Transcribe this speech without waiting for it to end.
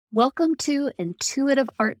Welcome to Intuitive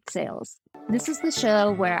Art Sales. This is the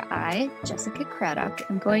show where I, Jessica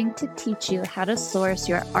Craddock, am going to teach you how to source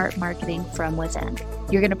your art marketing from within.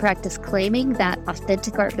 You're going to practice claiming that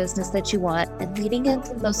authentic art business that you want and leading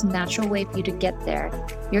into the most natural way for you to get there.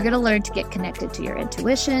 You're going to learn to get connected to your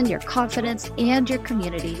intuition, your confidence, and your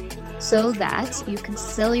community so that you can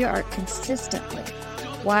sell your art consistently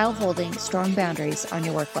while holding strong boundaries on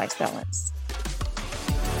your work-life balance.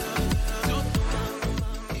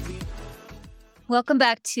 Welcome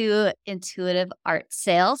back to Intuitive Art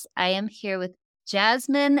Sales. I am here with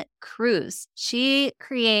Jasmine Kroeze. She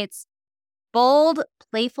creates bold,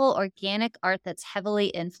 playful, organic art that's heavily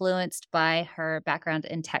influenced by her background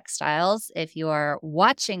in textiles. If you are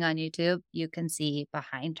watching on YouTube, you can see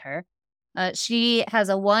behind her. She has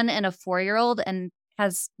a 1 and a 4-year-old and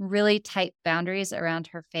has really tight boundaries around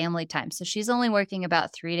her family time. So she's only working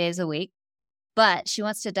about 3 days a week, but she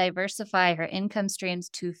wants to diversify her income streams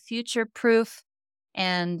to future-proof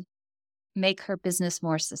and make her business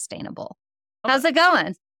more sustainable. How's it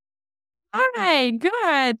going? Hi,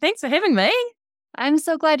 good. Thanks for having me. I'm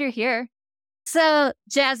so glad you're here. So,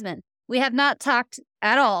 Jasmine, we have not talked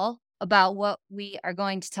at all about what we are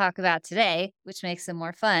going to talk about today, which makes it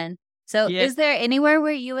more fun. So, Is there anywhere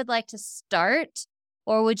where you would like to start?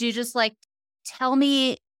 Or would you just tell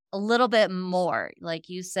me a little bit more? Like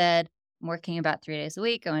you said, I'm working about 3 days a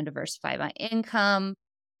week. I want to diversify my income.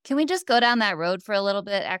 Can we just go down that road for a little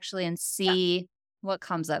bit, actually, and see what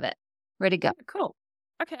comes of it? Ready to go. Cool.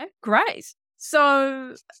 Okay, great.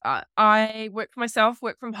 So I work for myself,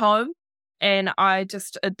 work from home, and I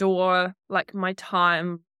just adore my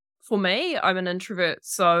time. For me, I'm an introvert,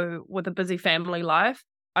 so with a busy family life,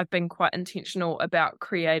 I've been quite intentional about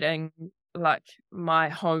creating my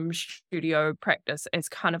home studio practice as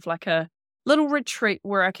kind of like a little retreat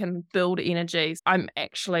where I can build energies. I'm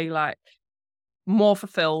actually more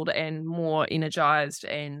fulfilled and more energized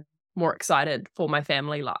and more excited for my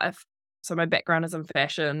family life. So my background is in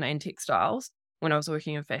fashion and textiles. When I was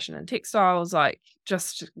working in fashion and textiles,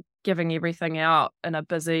 just giving everything out in a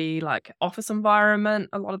busy office environment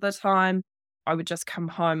a lot of the time, I would just come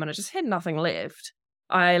home and I just had nothing left.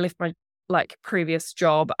 I left my previous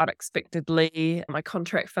job unexpectedly. My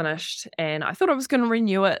contract finished and I thought I was going to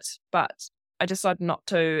renew it, but I decided not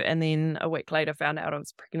to, and then a week later found out I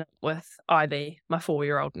was pregnant with Ivy, my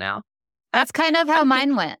 4-year-old now. That's kind of how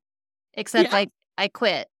mine went, except I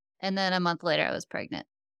quit, and then a month later I was pregnant,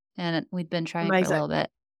 and we'd been trying for a little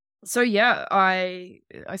bit. So I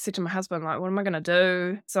said to my husband, what am I going to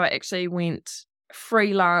do? So I actually went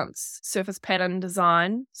freelance surface pattern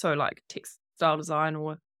design, so textile design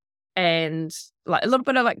and a little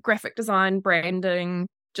bit of graphic design, branding,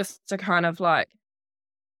 just to kind of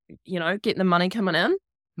get the money coming in.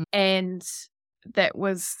 And that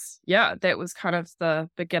was kind of the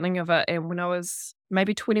beginning of it. And when I was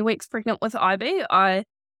maybe 20 weeks pregnant with Ivy, I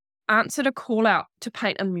answered a call out to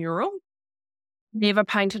paint a mural. Never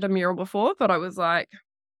painted a mural before, but I was like,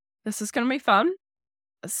 this is going to be fun.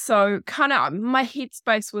 So kind of my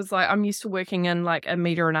headspace was I'm used to working in 1.5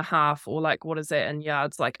 meters or what is that in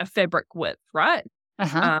yards, a fabric width, right?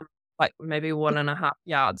 Maybe 1.5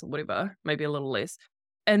 yards or whatever, maybe a little less.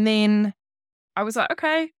 And then I was like,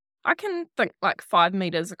 okay, I can think 5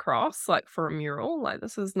 meters across, for a mural.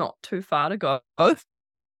 This is not too far to go.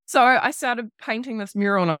 So I started painting this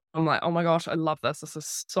mural and I'm like, oh my gosh, I love this. This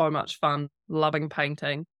is so much fun, loving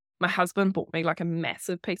painting. My husband bought me a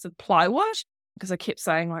massive piece of plywood because I kept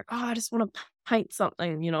saying I just want to paint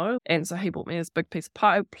something, And so he bought me this big piece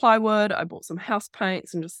of plywood. I bought some house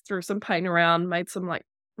paints and just threw some paint around, made some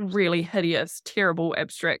really hideous, terrible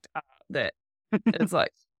abstract art that is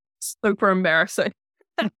super embarrassing.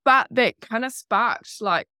 But that kind of sparked,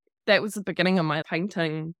 that was the beginning of my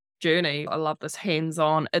painting journey. I love this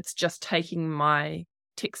hands-on. It's just taking my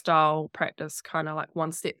textile practice kind of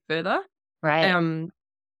one step further. Right.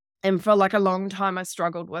 And for a long time, I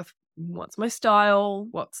struggled with what's my style?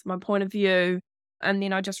 What's my point of view? And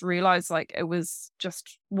then I just realized it was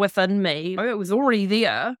just within me. It was already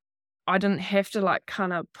there. I didn't have to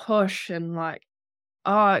kind of push and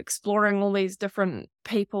exploring all these different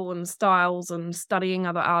people and styles and studying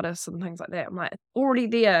other artists and things like that. I'm already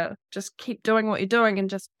there. Just keep doing what you're doing and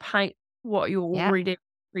just paint what you're already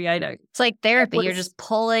creating. It's like therapy. You're just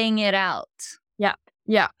pulling it out. Yeah.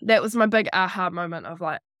 Yeah. That was my big aha moment of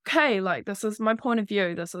okay, this is my point of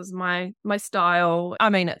view. This is my style. I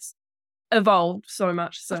mean, it's evolved so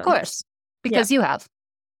much since. Of course. Because you have.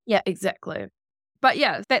 Yeah, exactly. But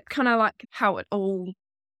yeah, that's kind of how it all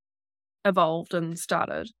evolved and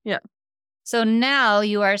started. Yeah. So now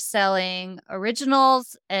you are selling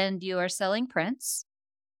originals and you are selling prints.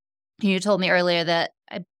 You told me earlier that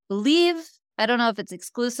I believe, I don't know if it's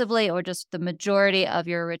exclusively or just the majority of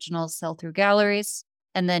your originals sell through galleries.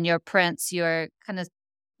 And then your prints, you're kind of,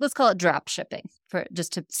 let's call it drop shipping for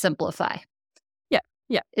just to simplify. Yeah.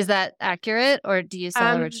 Yeah. Is that accurate? Or do you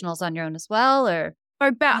sell originals on your own as well? Or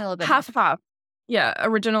about half. Yeah.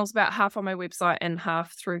 Originals about half on my website and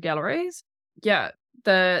half through galleries. Yeah.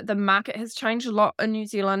 The market has changed a lot in New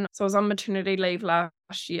Zealand. So I was on maternity leave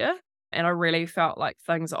last year and I really felt like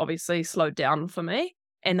things obviously slowed down for me.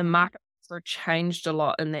 And the market also changed a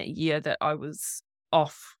lot in that year that I was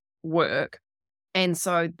off work. And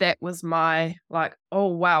so that was my like, oh,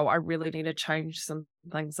 wow, I really need to change some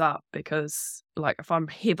things up because like if I'm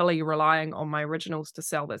heavily relying on my originals to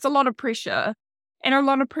sell, that's a lot of pressure and a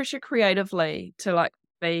lot of pressure creatively to like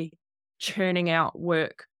be churning out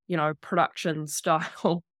work, production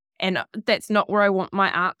style. And that's not where I want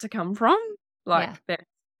my art to come from. Like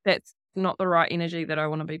that's not the right energy that I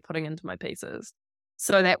want to be putting into my pieces.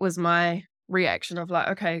 So that was my reaction of like,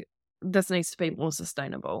 okay, this needs to be more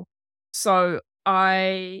sustainable. So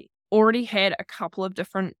I already had a couple of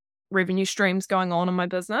different revenue streams going on in my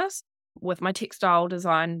business. With my textile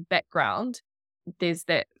design background, there's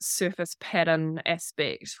that surface pattern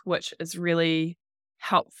aspect, which is really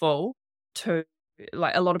helpful to,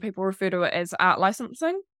 like, a lot of people refer to it as art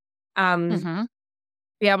licensing.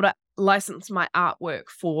 Be able to license my artwork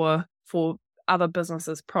for other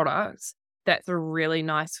businesses' products. That's a really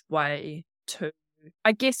nice way to,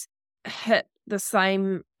 I guess, hit the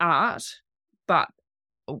same art, but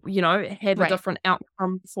have a different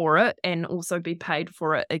outcome for it and also be paid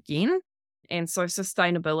for it again. And so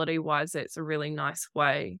sustainability wise, that's a really nice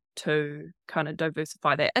way to kind of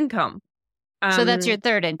diversify that income. So that's your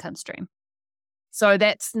third income stream. So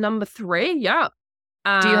that's number 3. Yeah.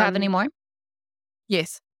 Do you have any more?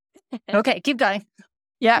 Yes. Okay, keep going.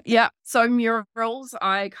 Yeah. So murals,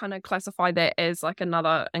 I kind of classify that as like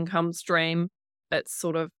another income stream. It's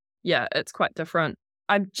sort of, it's quite different.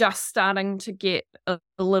 I'm just starting to get a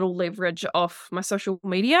little leverage off my social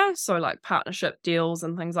media. So like partnership deals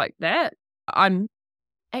and things like that. I'm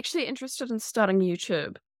actually interested in starting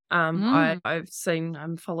YouTube. I'm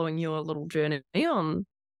following your little journey on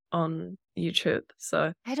YouTube.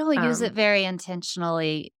 So I don't use it very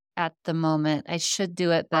intentionally at the moment. I should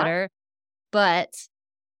do it better. But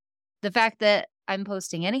the fact that I'm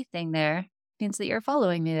posting anything there means that you're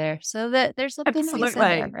following me there. So that there's something nice in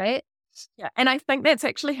there, right? Yeah. And I think that's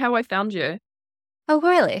actually how I found you. Oh,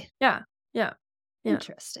 really? Yeah.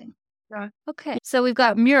 Interesting. Yeah. Okay. So we've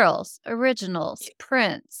got murals, originals,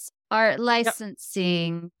 prints, art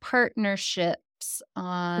licensing, partnerships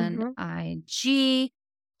on IG,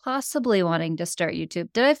 possibly wanting to start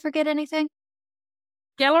YouTube. Did I forget anything?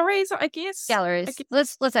 Galleries, I guess. Galleries.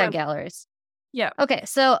 Let's add galleries. Yeah. Okay.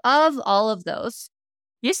 So of all of those.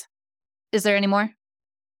 Yes. Is there any more?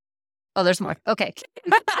 Oh, there's more. Okay.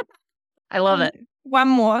 I love it. One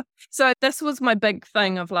more. So this was my big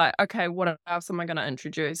thing of like, okay, what else am I going to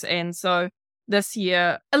introduce? And so this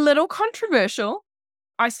year, a little controversial,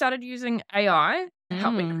 I started using AI to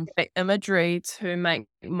help me create imagery to make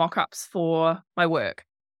mock-ups for my work.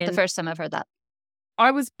 And the first time I've heard that.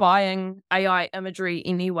 I was buying AI imagery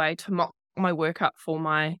anyway to mock my work up for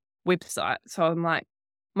my website. So I'm like,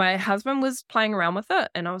 my husband was playing around with it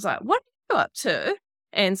and I was like, what are you up to?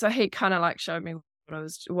 And so he kind of like showed me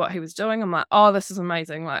what he was doing. I'm like, oh, this is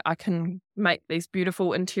amazing. Like I can make these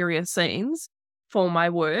beautiful interior scenes for my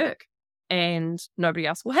work and nobody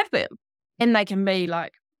else will have them. And they can be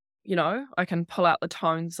like, I can pull out the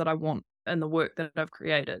tones that I want in the work that I've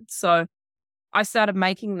created. So I started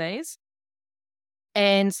making these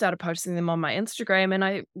and started posting them on my Instagram. And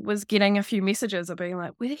I was getting a few messages of being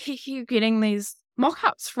like, where the heck are you getting these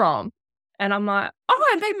mock-ups from? And I'm like,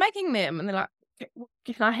 oh, I've been making them. And they're like,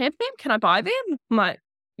 can I have them? Can I buy them? I'm like,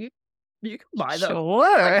 you can buy them.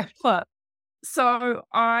 Sure. So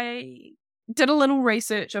I did a little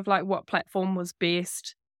research of like what platform was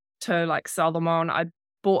best to like sell them on. I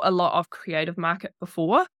bought a lot of Creative Market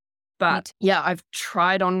before, but I've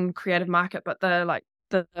tried on Creative Market, but the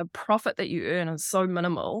profit that you earn is so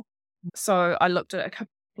minimal. So I looked at a couple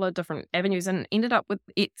of different avenues and ended up with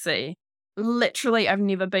Etsy. Literally, I've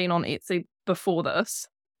never been on Etsy before this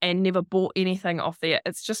and never bought anything off there.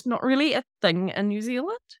 It's just not really a thing in New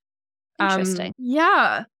Zealand. Interesting.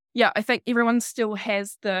 Yeah, I think everyone still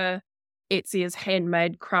has the Etsy as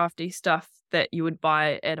handmade crafty stuff that you would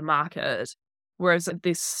buy at a market, whereas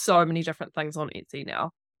there's so many different things on Etsy now.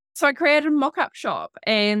 So I created a mock-up shop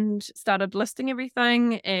and started listing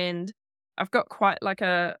everything, and I've got quite like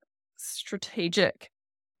a strategic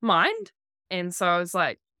mind. And so I was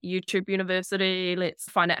like, YouTube University. Let's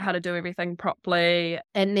find out how to do everything properly.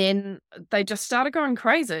 And then they just started going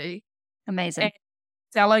crazy Amazing. and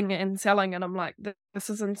selling and selling. And I'm like, this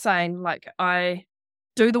is insane. Like, I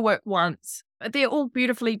do the work once. They're all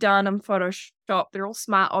beautifully done in Photoshop. They're all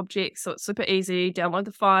smart objects, so it's super easy. Download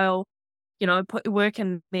the file, put the work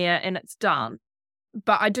in there and it's done.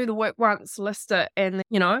 But I do the work once, list it, and,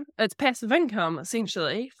 it's passive income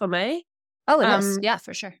essentially for me. Oh, it is. Yeah,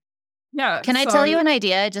 for sure. Yeah. Can I tell you an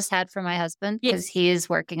idea I just had for my husband? Because Yes. he's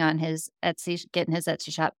working on his getting his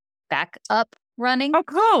Etsy shop back up running. Oh,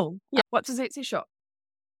 cool. Yeah. What's his Etsy shop?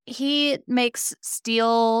 He makes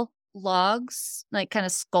steel logs, like kind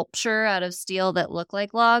of sculpture out of steel that look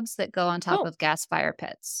like logs that go on top Cool. of gas fire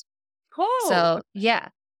pits. Cool. So, yeah.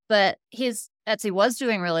 But his Etsy was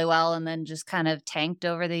doing really well and then just kind of tanked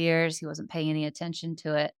over the years. He wasn't paying any attention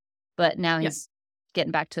to it. But now he's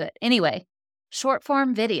getting back to it. Anyway, short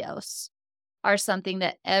form videos are something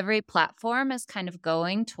that every platform is kind of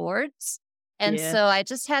going towards. And Yeah. so I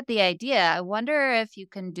just had the idea. I wonder if you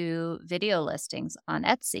can do video listings on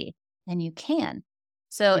Etsy, and you can.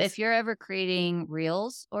 So Yes. if you're ever creating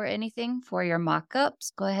reels or anything for your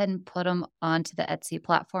mock-ups, go ahead and put them onto the Etsy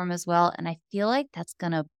platform as well. And I feel like that's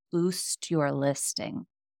going to boost your listing.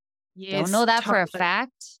 Yes. Don't know that for a totally.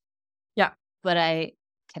 fact. Yeah. But I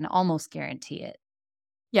can almost guarantee it.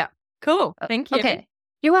 Yeah. Cool. Thank you. Okay.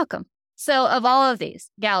 You're welcome. So of all of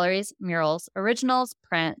these, galleries, murals, originals,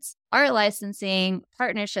 prints, art licensing,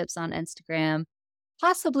 partnerships on Instagram,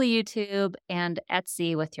 possibly YouTube, and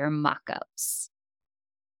Etsy with your mock-ups.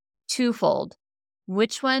 Twofold.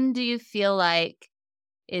 Which one do you feel like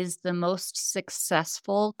is the most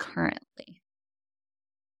successful currently?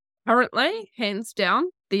 Currently, hands down,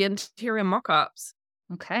 the interior mock-ups.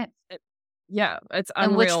 Okay. Yeah, it's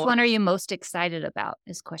And unreal. which one are you most excited about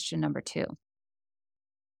is question number 2.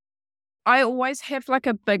 I always have like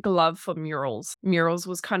a big love for murals. Murals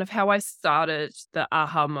was kind of how I started the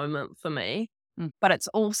aha moment for me. But it's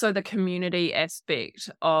also the community aspect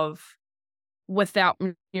of, without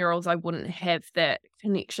murals, I wouldn't have that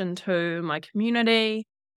connection to my community.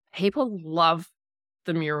 People love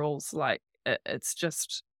the murals. Like, it's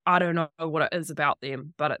just, I don't know what it is about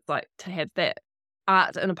them, but it's like, to have that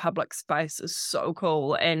art in a public space is so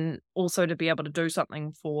cool. And also to be able to do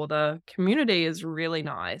something for the community is really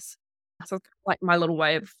nice. So it's like my little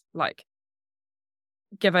way of like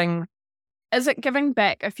giving. Is it giving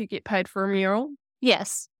back if you get paid for a mural?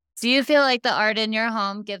 Yes. Do you feel like the art in your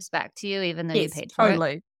home gives back to you even though you paid for it?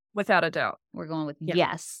 Totally. Without a doubt. We're going with Yeah.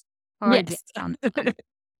 yes. Yes.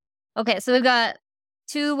 Okay, so we've got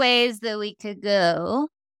 2 ways that we could go.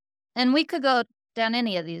 And we could go down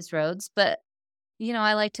any of these roads, but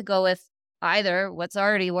I like to go with either what's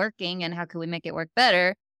already working and how can we make it work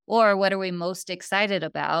better, or what are we most excited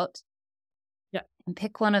about? Yeah. And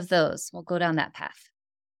pick one of those. We'll go down that path.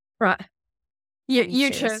 Right. You You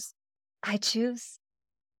choose. I choose.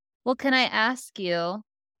 Well, can I ask you?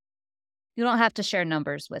 You don't have to share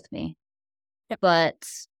numbers with me. Yep. But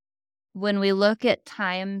when we look at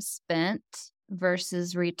time spent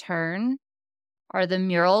versus return, are the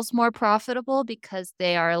murals more profitable because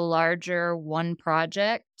they are a larger one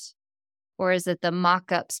project? Or is it the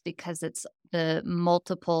mock-ups because it's the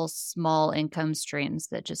multiple small income streams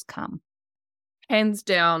that just come? Hands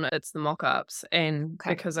down, it's the mock-ups. And Okay.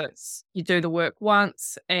 because it's, you do the work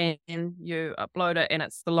once and you upload it, and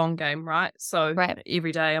it's the long game, right? So Right.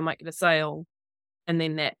 every day I might get a sale, and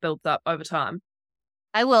then that builds up over time.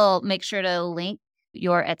 I will make sure to link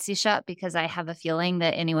your Etsy shop because I have a feeling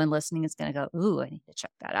that anyone listening is going to go, ooh, I need to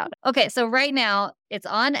check that out. Okay, so right now it's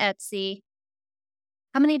on Etsy.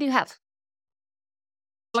 How many do you have?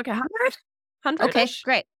 Like 100? 100? Okay,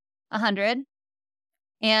 great. 100.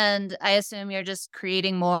 And I assume you're just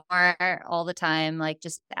creating more all the time, like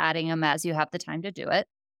just adding them as you have the time to do it.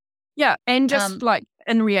 Yeah, and just like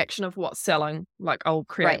in reaction of what's selling, like I'll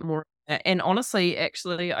create Right. more. And honestly,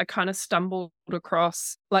 actually, I kind of stumbled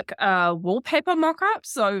across like wallpaper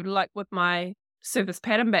mock-ups. So like with my service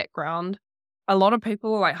pattern background, a lot of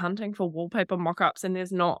people are like hunting for wallpaper mock-ups, and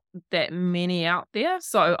there's not that many out there.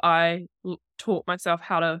 So I taught myself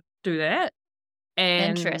how to do that.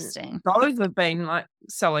 And Interesting. those have been like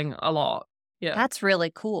selling a lot. Yeah. That's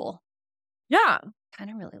really cool. Yeah. Kind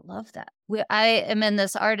of really love that. I am in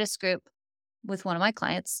this artist group with one of my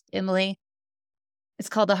clients, Emily. It's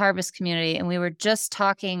called the Harvest Community. And we were just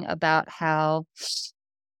talking about how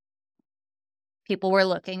people were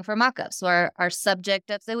looking for mock-ups. So our subject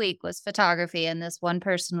of the week was photography. And this one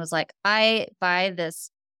person was like, I buy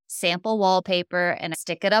this sample wallpaper and I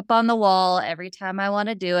stick it up on the wall every time I want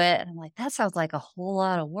to do it. And I'm like, that sounds like a whole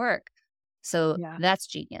lot of work. So Yeah. that's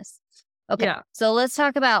genius. Okay. Yeah. So let's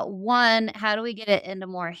talk about 1, how do we get it into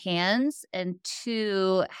more hands? And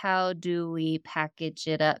 2, how do we package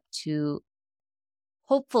it up to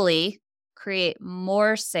hopefully create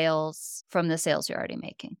more sales from the sales you're already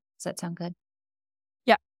making? Does that sound good?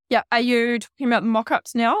 Yeah. Yeah. Are you talking about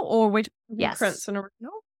mock-ups now, or are we talking prints Yes. and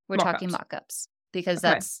original? We're talking Mock-ups. mock-ups because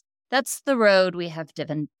Okay. that's the road we have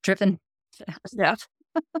driven. Yeah.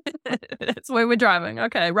 That's where we're driving.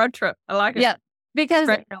 Okay. Road trip. I like it. Yeah. Because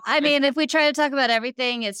Great. I mean, if we try to talk about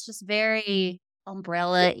everything, it's just very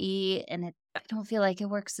umbrella-y and I don't feel like it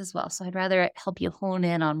works as well. So I'd rather help you hone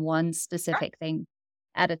in on one specific thing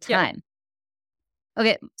at a Yeah. time.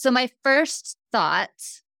 Okay. So my first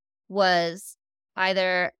thought was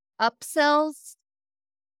either upsells,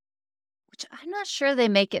 which I'm not sure they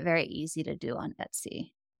make it very easy to do on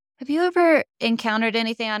Etsy. Have you ever encountered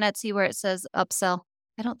anything on Etsy where it says upsell?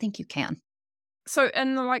 I don't think you can. So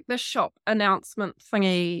in the shop announcement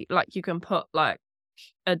thingy, like you can put like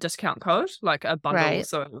a discount code, like a bundle. Right.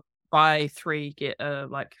 So buy 3, get a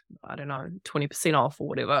I don't know, 20% off or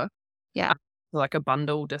whatever. Yeah. Like a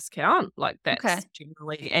bundle discount. Like that's Okay.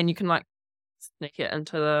 generally, and you can like sneak it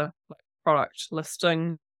into the product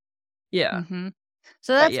listing. Yeah. Mm-hmm.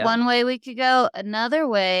 So that's yeah. one way we could go. Another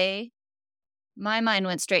way, my mind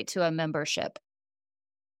went straight to a membership.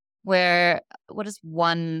 Where what does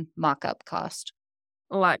one mock-up cost?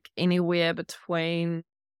 Like anywhere between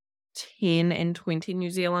 10 and 20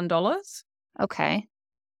 New Zealand dollars. Okay.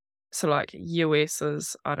 So like US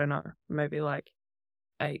is, I don't know, maybe like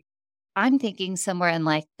 8. I'm thinking somewhere in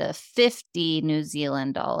like the 50 New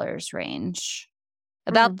Zealand dollars range.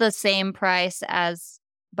 About the same price as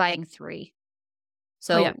buying 3.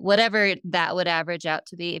 So whatever that would average out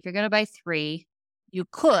to be, if you're going to buy 3, you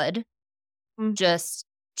could just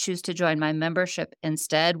choose to join my membership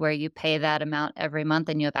instead, where you pay that amount every month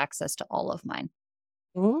and you have access to all of mine.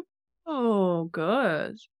 Oh,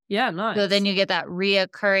 good. Yeah, nice. So then you get that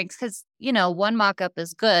reoccurring, because, one mock-up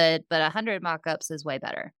is good, but 100 mock-ups is way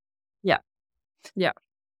better. Yeah. Yeah.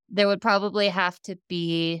 There would probably have to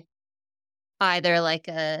be either like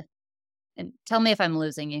and tell me if I'm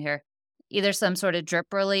losing you here, either some sort of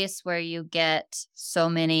drip release where you get so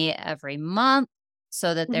many every month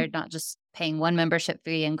so that they're not just paying one membership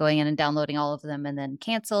fee and going in and downloading all of them and then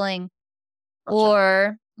canceling. Gotcha.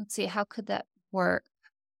 Or let's see, how could that work?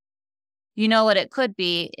 What it could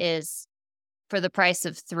be is for the price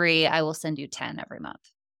of 3, I will send you 10 every month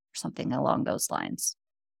or something along those lines.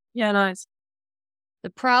 Yeah, nice. The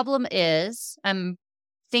problem is, I'm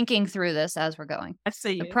thinking through this as we're going. I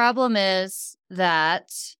see you. The problem is that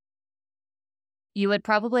you would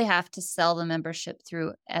probably have to sell the membership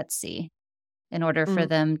through Etsy in order for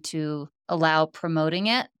them to allow promoting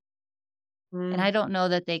it. And I don't know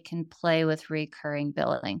that they can play with recurring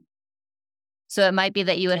billing. So it might be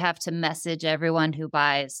that you would have to message everyone who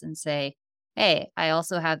buys and say, hey, I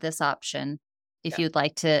also have this option if you'd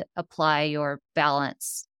like to apply your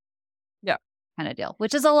balance. Yeah. Kind of deal,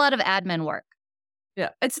 which is a lot of admin work.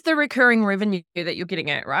 Yeah. It's the recurring revenue that you're getting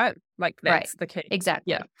at, right? Like that's the key.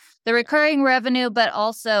 Exactly. Yeah. The recurring revenue, but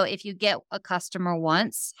also if you get a customer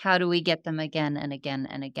once, how do we get them again and again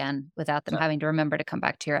and again without them having to remember to come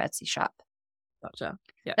back to your Etsy shop? Gotcha.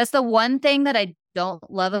 Yeah. That's the one thing that I don't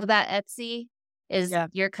love about Etsy is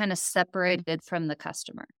you're kind of separated from the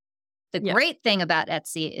customer. The great thing about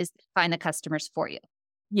Etsy is to find the customers for you.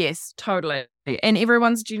 Yes, totally. And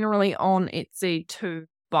everyone's generally on Etsy to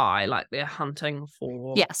buy, like they're hunting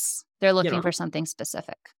for. Yes, they're looking for something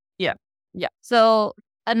specific. Yeah. Yeah. So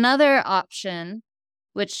another option,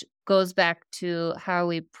 which goes back to how are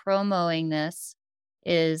we promoting this,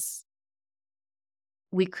 is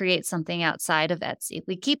we create something outside of Etsy.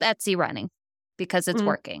 We keep Etsy running because it's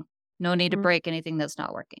working. No need to break anything that's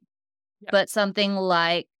not working. Yep. But something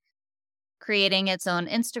like creating its own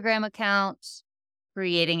Instagram account,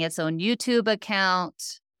 creating its own YouTube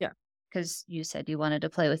account. Yeah. Because you said you wanted to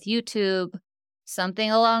play with YouTube. Something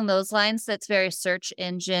along those lines that's very search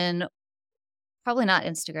engine. Probably not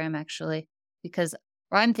Instagram, actually, because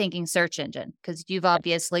I'm thinking search engine, because you've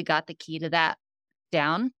obviously got the key to that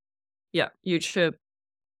down. Yeah, YouTube.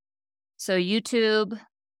 So YouTube.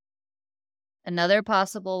 Another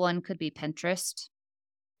possible one could be Pinterest.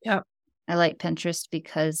 Yeah. I like Pinterest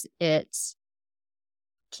because it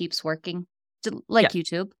keeps working, like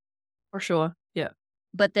YouTube. For sure. Yeah.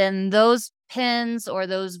 But then those pins or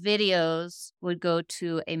those videos would go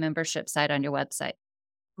to a membership site on your website.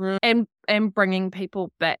 And bringing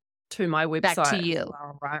people back to my website. Back to you.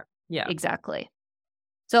 Well, right. Yeah. Exactly.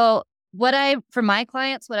 So for my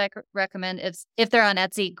clients, what I recommend is if they're on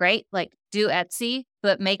Etsy, great, like do Etsy,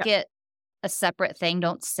 but make it a separate thing.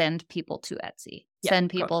 Don't send people to Etsy. Yeah, Send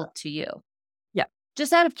gotcha. people to you. Yeah.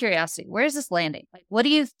 Just out of curiosity, where is this landing? Like, what do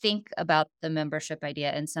you think about the membership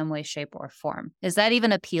idea in some way, shape, or form? Is that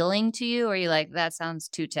even appealing to you? Or are you like, that sounds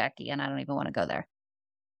too techy and I don't even want to go there?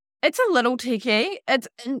 It's a little techy. It's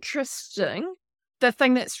interesting. The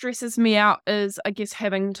thing that stresses me out is, I guess,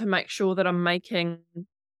 having to make sure that I'm making,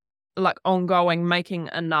 like, making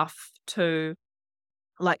enough to,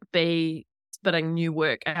 like, be spitting new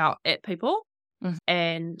work out at people. Mhm.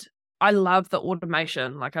 And I love the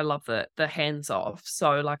automation. Like, I love the hands off.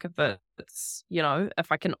 So, like, if it's,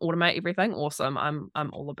 if I can automate everything, awesome. I'm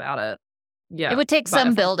all about it. Yeah. It would take But some if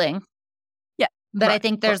I'm- building, yeah. but I right,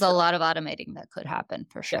 think there's a gotcha. lot of automating that could happen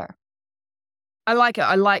for Yeah. sure. I like it.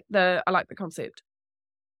 I like the concept.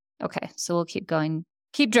 Okay, so we'll keep going.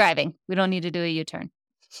 Keep driving. We don't need to do a U-turn.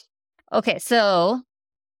 Okay, so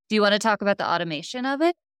do you want to talk about the automation of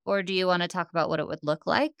it? Or do you want to talk about what it would look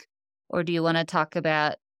like? Or do you want to talk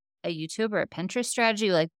about a YouTube or a Pinterest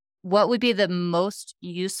strategy? Like, what would be the most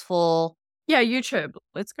useful? Yeah, YouTube.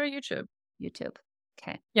 Let's go YouTube. YouTube.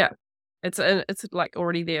 Okay. Yeah. It's like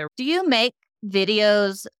already there. Do you make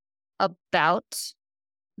videos about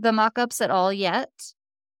the mock-ups at all yet?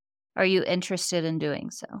 Are you interested in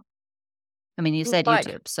doing so? I mean, you said Like,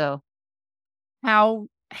 YouTube, so how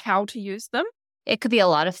to use them? it could be a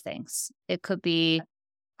lot of things. It could be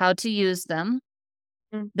how to use them.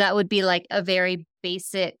 Mm. That would be like a very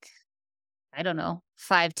basic, I don't know,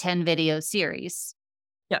 5-10 video series.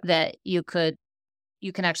 Yeah. That you can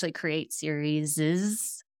actually create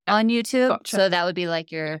series on YouTube. Gotcha. So that would be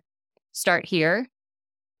like your start here.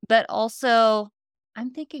 But also,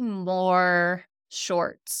 I'm thinking more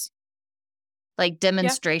shorts, like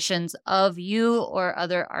demonstrations of you or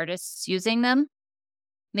other artists using them.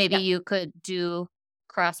 Maybe you could do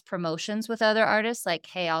cross promotions with other artists, like,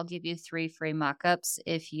 hey, I'll give you 3 free mock-ups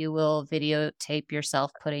if you will videotape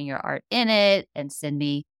yourself putting your art in it and send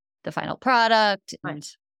me the final product and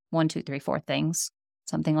 1, 2, 3, 4 things,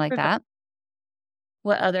 something like Perfect. that.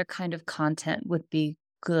 What other kind of content would be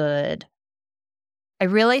good? I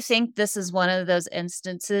really think this is one of those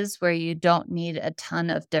instances where you don't need a ton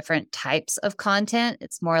of different types of content.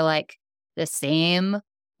 It's more like the same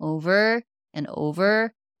over and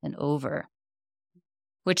over and over,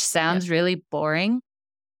 which sounds really boring.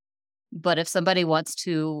 But if somebody wants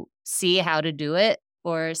to see how to do it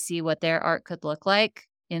or see what their art could look like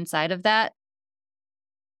inside of that,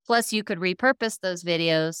 plus you could repurpose those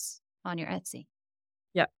videos on your Etsy.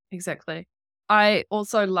 Yeah, exactly. I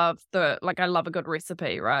also love I love a good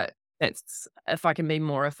recipe, right? It's if I can be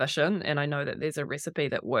more efficient and I know that there's a recipe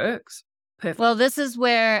that works. Perfect. Well, this is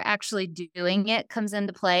where actually doing it comes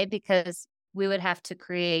into play, because we would have to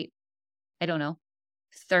create, I don't know,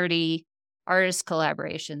 30 artist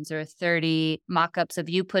collaborations or 30 mock-ups of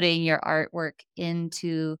you putting your artwork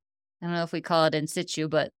into, I don't know if we call it in situ,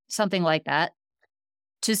 but something like that,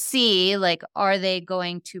 to see, like, are they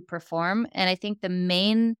going to perform? And I think the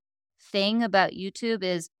main thing about YouTube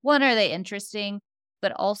is, one, are they interesting?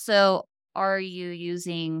 But also, are you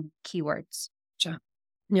using keywords? Sure.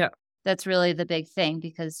 Yeah. That's really the big thing,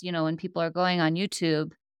 because, when people are going on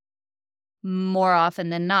YouTube, more often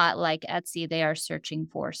than not, like Etsy, they are searching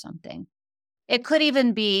for something. It could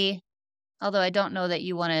even be, although I don't know that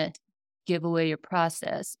you want to give away your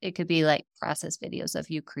process, it could be like process videos of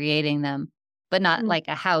you creating them, but not like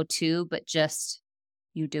a how-to, but just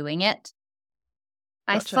you doing it.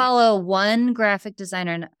 Gotcha. I follow one graphic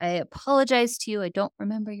designer, and I apologize to you, I don't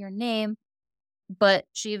remember your name, but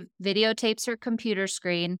she videotapes her computer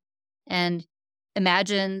screen and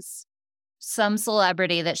imagines some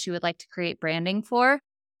celebrity that she would like to create branding for,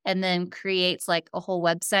 and then creates like a whole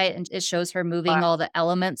website, and it shows her moving all the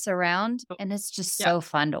elements around. And it's just so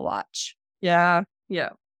fun to watch. Yeah. Yeah.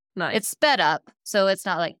 Nice. It's sped up. So it's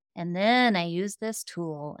not like, and then I use this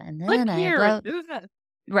tool and then do that.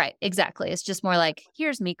 Right. Exactly. It's just more like,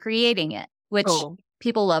 here's me creating it, which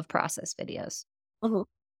people love process videos. Uh-huh.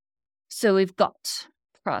 So we've got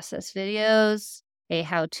process videos, a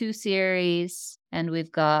how-to series, and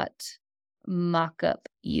we've got mock-up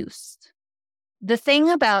use. The thing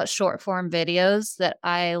about short form videos that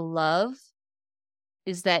I love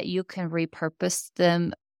is that you can repurpose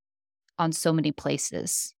them on so many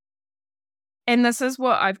places. And this is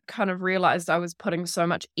what I've kind of realized. I was putting so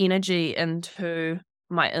much energy into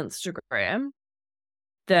my Instagram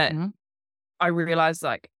that I realized,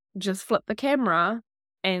 like, just flip the camera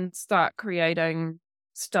and start creating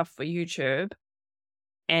stuff for YouTube,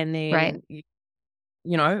 and then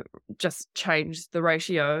just change the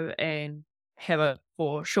ratio and have it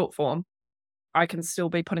for short form. I can still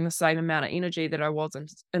be putting the same amount of energy that I was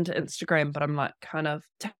into Instagram, but I'm like kind of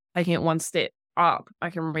taking it one step up, I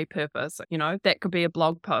can repurpose, that could be a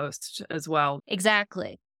blog post as well.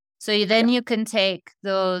 Exactly. So then you can take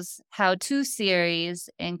those how-to series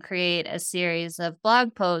and create a series of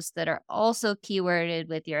blog posts that are also keyworded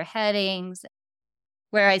with your headings,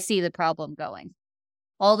 where I see the problem going.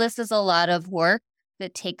 All this is a lot of work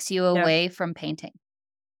that takes you away from painting.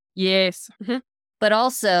 Yes. But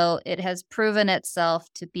also it has proven itself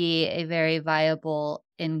to be a very viable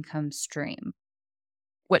income stream.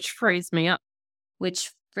 Which frees me up.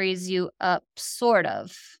 Which frees you up, sort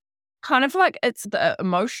of. Kind of like it's the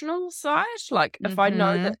emotional side. Like if I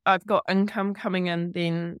know that I've got income coming in,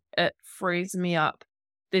 then it frees me up.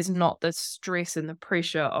 There's not the stress and the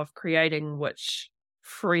pressure of creating, which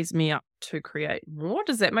frees me up to create more.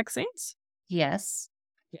 Does that make sense? Yes.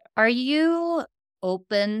 Yeah. Are you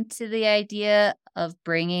open to the idea of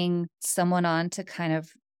bringing someone on to kind of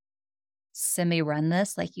semi-run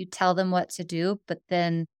this? Like you tell them what to do, but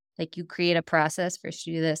then like you create a process. First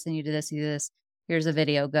you do this, and you do this, you do this. Here's a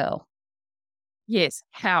video, go. Yes.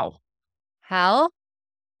 How? How?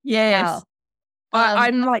 Yes.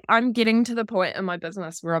 I'm getting to the point in my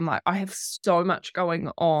business where I'm like, I have so much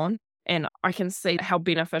going on, and I can see how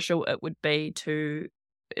beneficial it would be to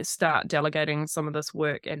start delegating some of this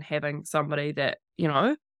work and having somebody that,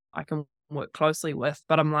 I can work closely with.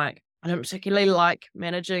 But I'm like, I don't particularly like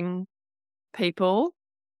managing people.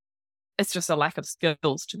 It's just a lack of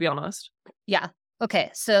skills, to be honest. Yeah.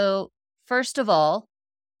 Okay. So first of all,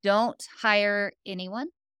 don't hire anyone.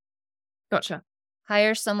 Gotcha.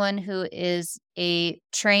 Hire someone who is a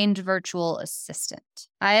trained virtual assistant.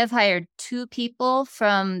 I have hired 2 people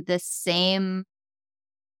from the same,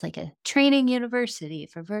 like a training university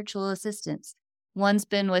for virtual assistants. One's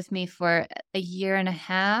been with me for a year and a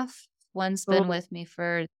half. One's been with me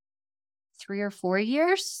for 3 or 4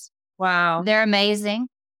 years. Wow. They're amazing.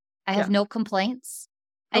 I have no complaints.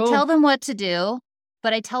 Cool. I tell them what to do,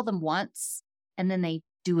 but I tell them once and then they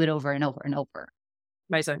do it over and over and over.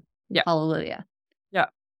 Amazing. Yeah. Hallelujah. Yeah.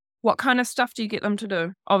 What kind of stuff do you get them to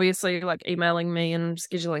do? Obviously, like emailing me and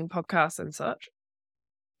scheduling podcasts and such.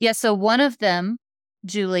 Yeah. So one of them,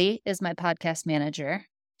 Julie, is my podcast manager.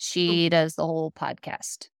 She does the whole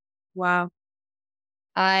podcast. Wow.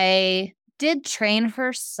 I did train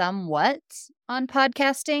her somewhat on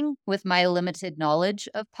podcasting with my limited knowledge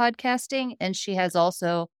of podcasting. And she has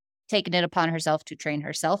also taken it upon herself to train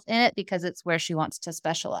herself in it because it's where she wants to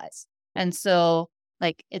specialize. And so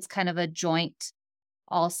like, it's kind of a joint,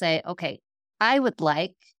 I'll say, okay, I would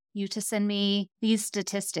like you to send me these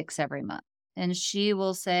statistics every month. And she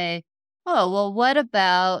will say, oh, well, what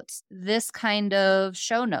about this kind of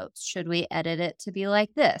show notes? Should we edit it to be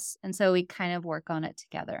like this? And so we kind of work on it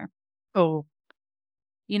together. Oh.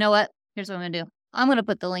 You know what? Here's what I'm going to do. I'm going to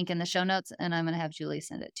put the link in the show notes and I'm going to have Julie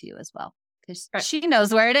send it to you as well. Because she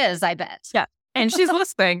knows where it is, I bet. Yeah. And she's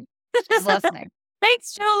listening. She's listening.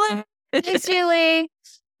 Thanks, Julie. Thanks, Julie.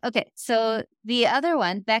 Okay. So the other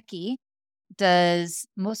one, Becky, does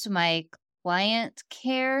most of my client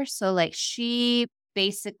care. So like she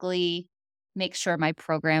basically makes sure my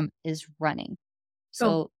program is running.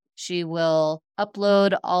 So she will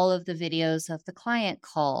upload all of the videos of the client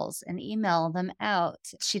calls and email them out.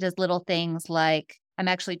 She does little things like I'm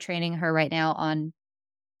actually training her right now on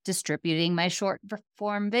distributing my short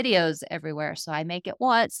form videos everywhere. So I make it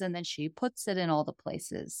once and then she puts it in all the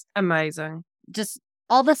places. Amazing. Just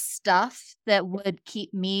all the stuff that would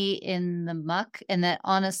keep me in the muck and that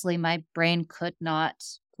honestly my brain could not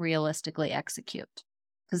realistically execute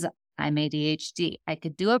because I'm ADHD. I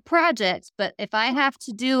could do a project, but if I have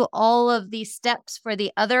to do all of these steps for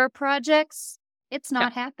the other projects, it's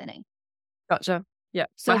not happening. Gotcha. Yeah.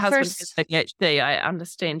 So my husband has ADHD. I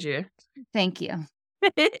understand you. Thank you.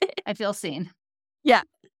 I feel seen. Yeah,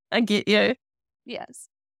 I get you. Yes.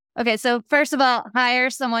 Okay. So first of all, hire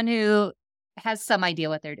someone who has some idea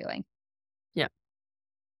what they're doing. Yeah.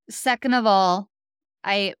 Second of all,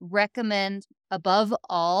 I recommend above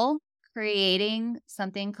all creating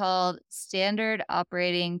something called standard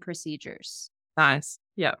operating procedures. Nice.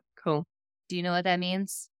 Yeah. Cool. Do you know what that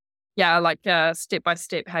means? Yeah. Like step by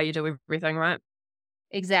step, how you do everything, right?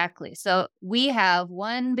 Exactly. So we have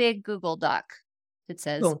one big Google Doc that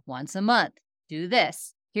says once a month, do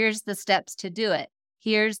this. Here's the steps to do it.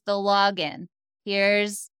 Here's the login.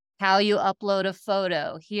 Here's how you upload a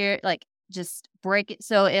photo. Here, like just break it.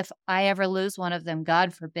 So if I ever lose one of them,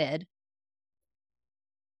 God forbid,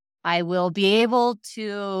 I will be able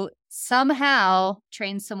to somehow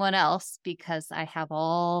train someone else because I have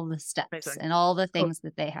all the steps and all the things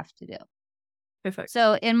that they have to do. Perfect.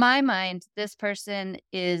 So in my mind, this person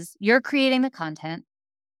you're creating the content.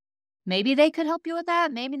 maybe they could help you with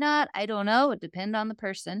that. Maybe not. I don't know. It depends on the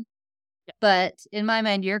person. Yeah. But in my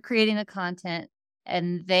mind, you're creating the content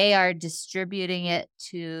and they are distributing it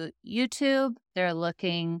to YouTube. They're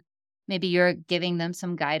looking, maybe you're giving them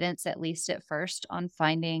some guidance, at least at first, on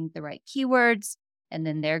finding the right keywords. And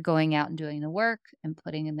then they're going out and doing the work and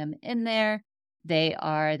putting them in there. They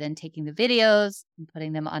are then taking the videos and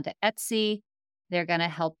putting them onto Etsy. They're going to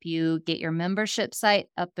help you get your membership site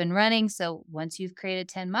up and running. So once you've created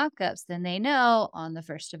 10 mockups, then they know on the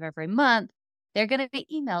first of every month, they're going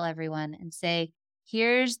to email everyone and say,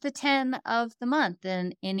 here's the 10 of the month,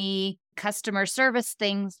 and any customer service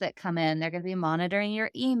things that come in, they're going to be monitoring your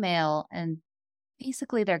email. And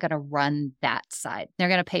basically, they're going to run that side. They're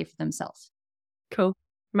going to pay for themselves. Cool.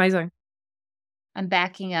 Amazing. I'm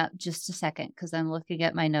backing up just a second because I'm looking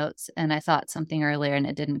at my notes and I thought something earlier and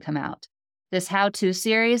it didn't come out. This how-to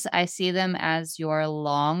series, I see them as your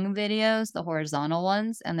long videos, the horizontal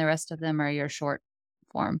ones, and the rest of them are your short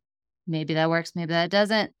form. Maybe that works, maybe that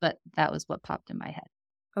doesn't, but that was what popped in my head.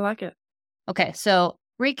 I like it. Okay, so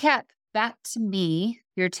recap back to me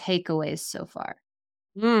your takeaways so far.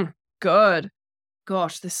 Good.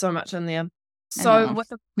 Gosh, there's so much in there. So with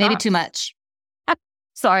the maybe too much.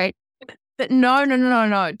 Sorry. No.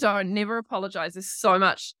 Don't never apologize. There's so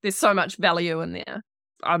much value in there.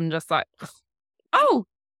 I'm just like, oh,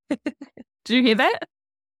 did you hear that?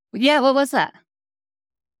 Yeah, what was that?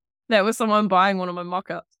 That was someone buying one of my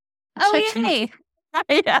mock-ups. Oh, yay.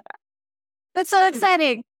 Yeah. That's so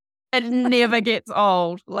exciting. It never gets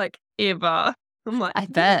old, like ever. I'm like, I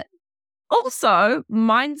bet. Also,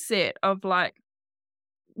 mindset of like,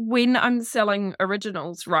 when I'm selling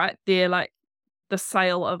originals, right? They're like, the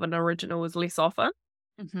sale of an original is less often.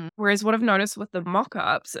 Mm-hmm. Whereas what I've noticed with the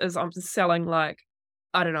mock-ups is I'm selling like,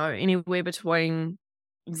 I don't know, anywhere between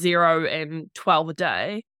 0 and 12 a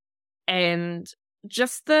day. And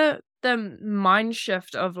just the mind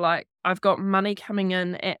shift of like, I've got money coming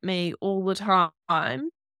in at me all the time.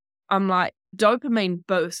 I'm like, dopamine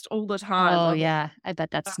boost all the time. Oh, yeah. I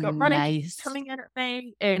bet that's I've got nice. money coming in at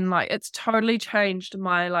me. And like, it's totally changed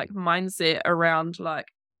my like mindset around like,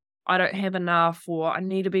 I don't have enough or I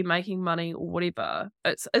need to be making money or whatever.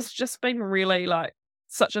 It's just been really like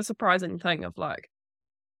such a surprising thing of like,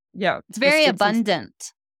 yeah. It's very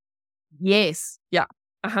abundant. Yes. Yeah.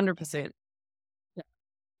 100%. Yeah.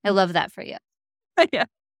 I love that for you. Yeah.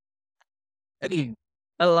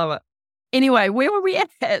 I love it. Anyway, where were we at?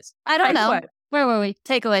 I don't know. Where were we?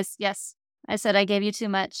 Takeaways. Yes. I said I gave you too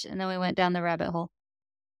much and then we went down the rabbit hole.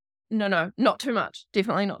 No, not too much.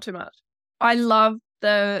 Definitely not too much. I love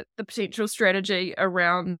the potential strategy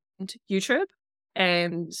around YouTube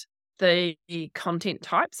and the content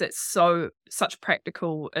types. It's such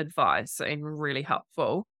practical advice and really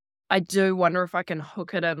helpful. I do wonder if I can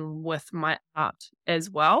hook it in with my art as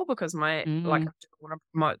well, because like I want to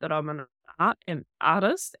promote that I'm an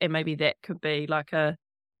artist, and maybe that could be like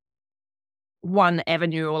one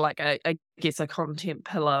avenue or like I guess a content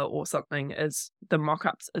pillar or something, is the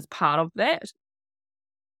mock-ups is part of that.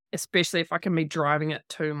 Especially if I can be driving it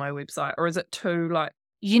to my website, or is it too like...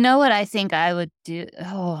 You know what I think I would do?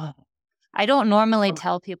 Oh, I don't normally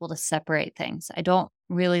tell people to separate things. I don't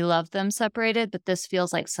really love them separated, but this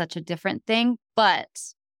feels like such a different thing. But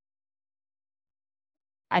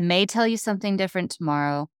I may tell you something different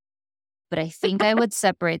tomorrow, but I think I would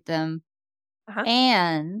separate them.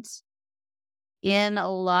 And in a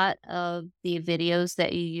lot of the videos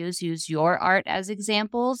that you use your art as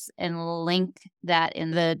examples and link that in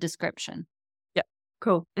the description. Yeah,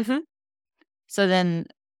 cool. So then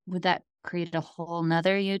would that create a whole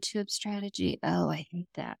nother YouTube strategy? Oh, I hate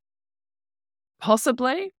that.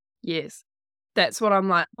 Possibly. Yes. That's what I'm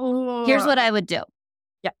like. Oh. Here's what I would do.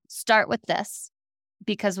 Yeah. Start with this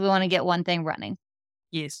because we want to get one thing running.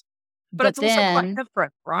 Yes. But it's also quite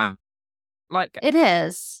different, right? Like it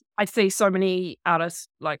is. I see so many artists,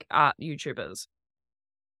 like art YouTubers,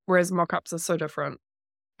 whereas mock-ups are so different.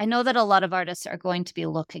 I know that a lot of artists are going to be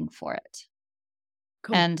looking for it.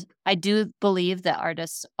 Cool. And I do believe that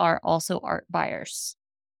artists are also art buyers.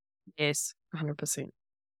 Yes, 100%.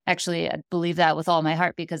 Actually, I believe that with all my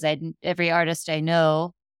heart because every artist I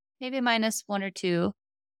know, maybe minus one or two,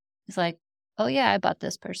 is like, oh yeah, I bought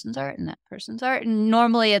this person's art and that person's art. And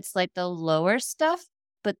normally it's like the lower stuff,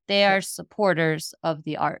 but they are supporters of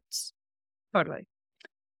the arts. Totally.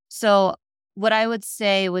 So what I would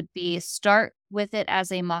say would be start with it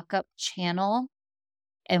as a mock-up channel.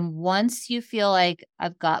 And once you feel like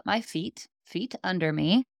I've got my feet under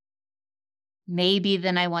me, maybe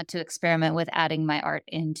then I want to experiment with adding my art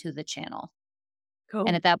into the channel. Cool.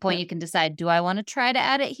 And at that point, you can decide, do I want to try to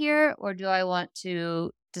add it here or do I want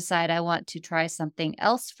to decide I want to try something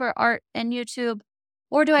else for art and YouTube?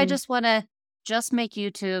 Or do I just want to just make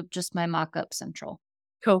YouTube just my mock-up central?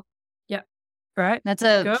 Cool. Yeah. Right. That's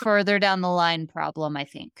a Good. further down the line problem, I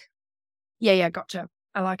think. Yeah. Gotcha.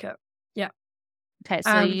 I like it. Yeah. Okay,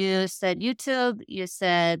 so you said YouTube, you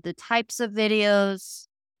said the types of videos.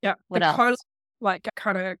 Yeah. What else? Like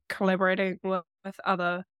kind of collaborating with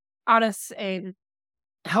other artists and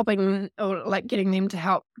helping or like getting them to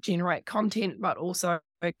help generate content, but also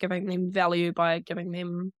giving them value by gifting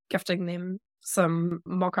them some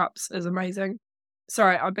mock-ups is amazing.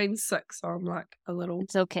 Sorry, I've been sick, so I'm like a little.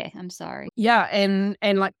 It's okay. I'm sorry. Yeah, and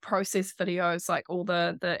like process videos, like all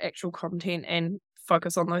the actual content, and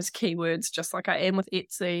focus on those keywords, just like I am with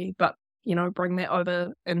Etsy, but bring that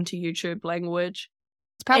over into YouTube language.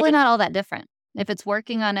 It's probably not all that different. If it's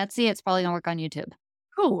working on Etsy, it's probably gonna work on YouTube.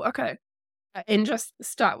 Cool. Okay. And just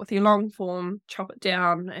start with your long form, chop it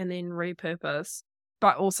down, and then repurpose.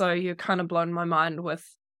 But also, you're kind of blown my mind with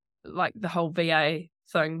like the whole VA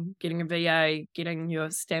thing, getting a VA, getting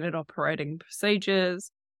your standard operating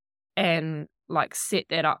procedures, and like set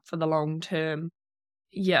that up for the long term.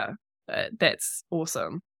 Yeah, that's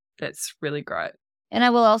awesome. That's really great. And I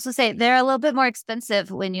will also say they're a little bit more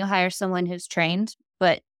expensive when you hire someone who's trained,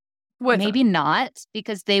 but maybe not,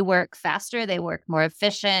 because they work faster, they work more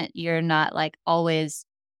efficient. You're not like always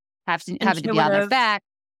having to be on their back.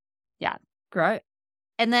 Yeah. Great.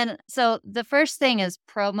 And then, so the first thing is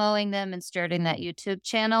promoting them and starting that YouTube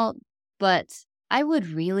channel. But I would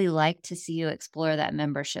really like to see you explore that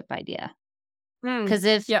membership idea. Because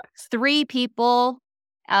if 3 people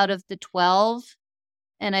out of the 12,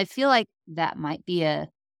 and I feel like that might be a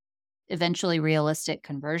eventually realistic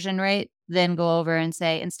conversion rate, then go over and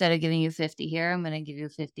say, instead of giving you 50 here, I'm going to give you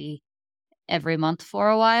 50 every month for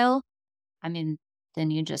a while. I mean,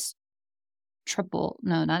 then you just triple.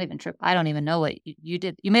 No, not even triple. I don't even know what you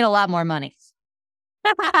did. You made a lot more money.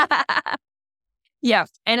 Yeah.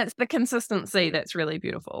 And it's the consistency that's really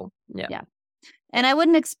beautiful. Yeah. Yeah. And I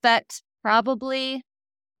wouldn't expect probably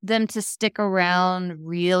them to stick around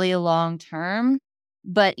really long term.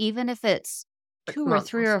 But even if it's 2 or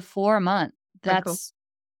 3 or 4 months, that's,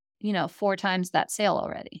 4 times that sale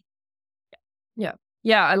already. Yeah.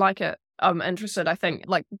 Yeah. I like it. I'm interested. I think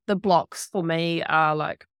like the blocks for me are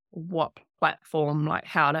like what platform, like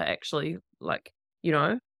how to actually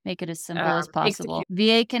make it as simple as possible.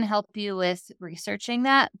 VA can help you with researching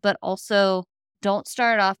that, but also don't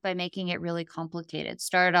start off by making it really complicated.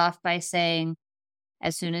 Start off by saying,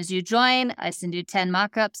 as soon as you join, I send you 10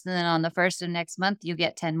 mock-ups, and then on the 1st of next month, you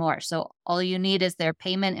get 10 more. So all you need is their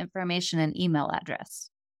payment information and email address.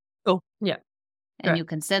 Oh, yeah. And you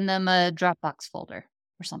can send them a Dropbox folder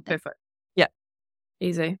or something. Perfect. Yeah.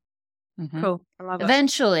 Easy. Mm-hmm. Cool. I love it.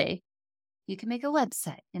 Eventually, you can make a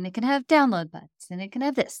website, and it can have download buttons, and it can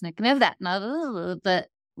have this, and it can have that. But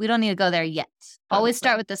we don't need to go there yet. Always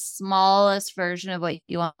start with the smallest version of what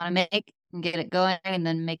you want to make and get it going, and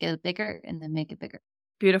then make it bigger, and then make it bigger.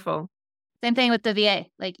 Beautiful. Same thing with the VA.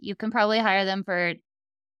 Like, you can probably hire them for,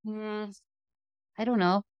 I don't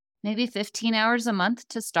know, maybe 15 hours a month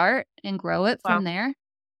to start and grow it from there.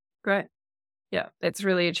 Great. Yeah, that's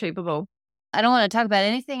really achievable. I don't want to talk about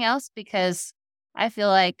anything else because I feel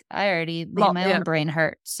like I already made my own brain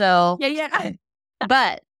hurt. So,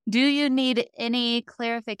 but do you need any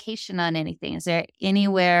clarification on anything? Is there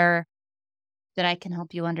anywhere that I can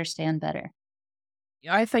help you understand better?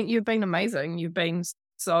 I think you've been amazing. You've been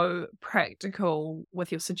so practical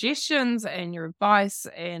with your suggestions and your advice.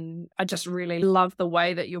 And I just really love the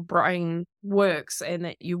way that your brain works and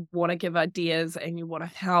that you want to give ideas and you want to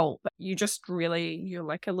help. You're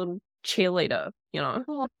like a little cheerleader,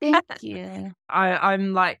 Oh, thank you.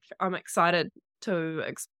 I'm excited to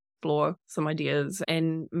explore some ideas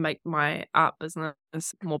and make my art business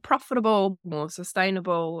more profitable, more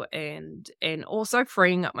sustainable, and also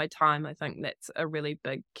freeing up my time. I think that's a really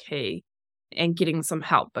big key, and getting some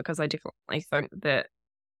help, because I definitely think that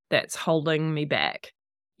that's holding me back,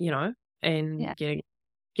 and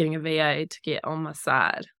getting a VA to get on my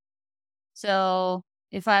side. So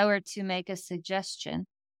if I were to make a suggestion,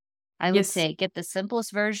 I would say get the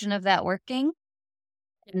simplest version of that working,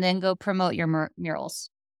 and then go promote your murals.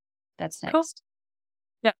 That's next. Cool.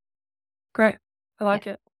 Yeah. Great. I like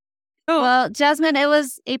it. Cool. Well, Jasmine, it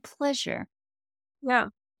was a pleasure. Yeah.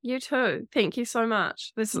 You too. Thank you so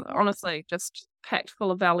much. This is honestly just packed full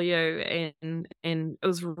of value, and it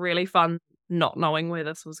was really fun not knowing where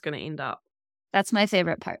this was going to end up. That's my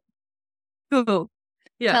favorite part. Cool.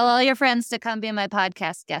 Yeah. Tell all your friends to come be my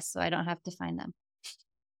podcast guests so I don't have to find them.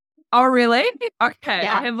 Oh, really? Okay.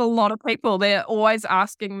 Yeah. I have a lot of people. They're always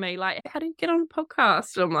asking me, like, how do you get on a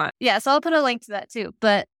podcast? I'm like, Yeah, so I'll put a link to that too.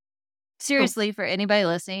 But seriously, for anybody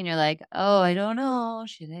listening, you're like, oh, I don't know.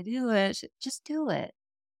 Should I do it? Just do it.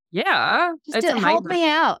 yeah, Just it's do it. Help amazing. me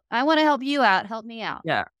out. I want to help you out. Help me out.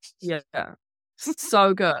 Yeah. Yeah.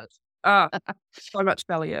 So good. So much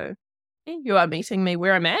value. You are meeting me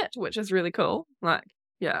where I'm at, which is really cool. Like,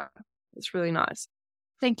 yeah, it's really nice.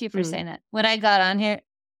 Thank you for saying it. When I got on here,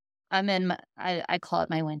 I'm in my, I call it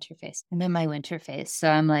my winter phase. I'm in my winter phase. So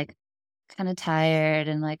I'm like kind of tired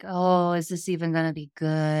and like, oh, is this even going to be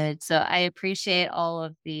good? So I appreciate all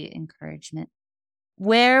of the encouragement.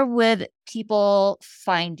 Where would people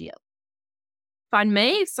find you? Find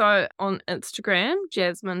me. So on Instagram,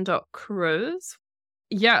 jasmine.kroeze.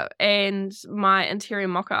 Yeah, and my interior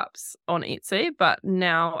mock-ups on Etsy. But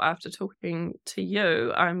now, after talking to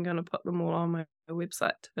you, I'm going to put them all on my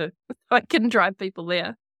website too. I can drive people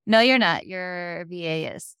there. No, you're not. Your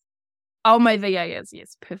VA is. Oh, my VA is.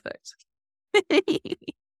 Yes, perfect.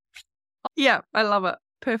 Yeah, I love it.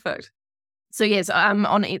 Perfect. So, yes, I'm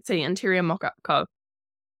on Etsy, Interior Mock-Up Co.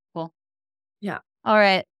 Cool. Yeah. All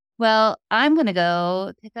right. Well, I'm going to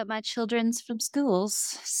go pick up my children's from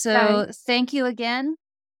schools. So thank you again.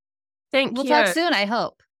 Thank you. We'll talk soon, I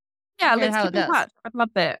hope. Yeah, Hear let's how keep it in goes. touch. I'd love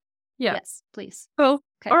that. Yeah. Yes, please. Cool.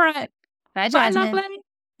 Okay. All right. Bye, Bye, Jasmine. lovely.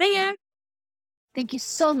 See ya. Thank you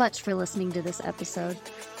so much for listening to this episode.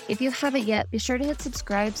 If you haven't yet, be sure to hit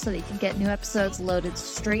subscribe so that you can get new episodes loaded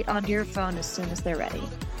straight onto your phone as soon as they're ready.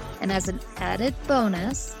 And as an added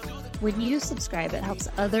bonus, when you subscribe, it helps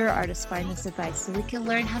other artists find this advice so we can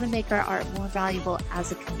learn how to make our art more valuable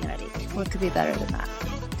as a community. What could be better than that?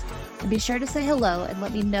 And be sure to say hello and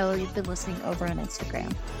let me know you've been listening over on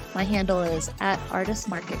Instagram. My handle is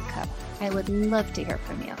 @ArtistMarketCo. I would love to hear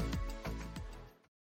from you.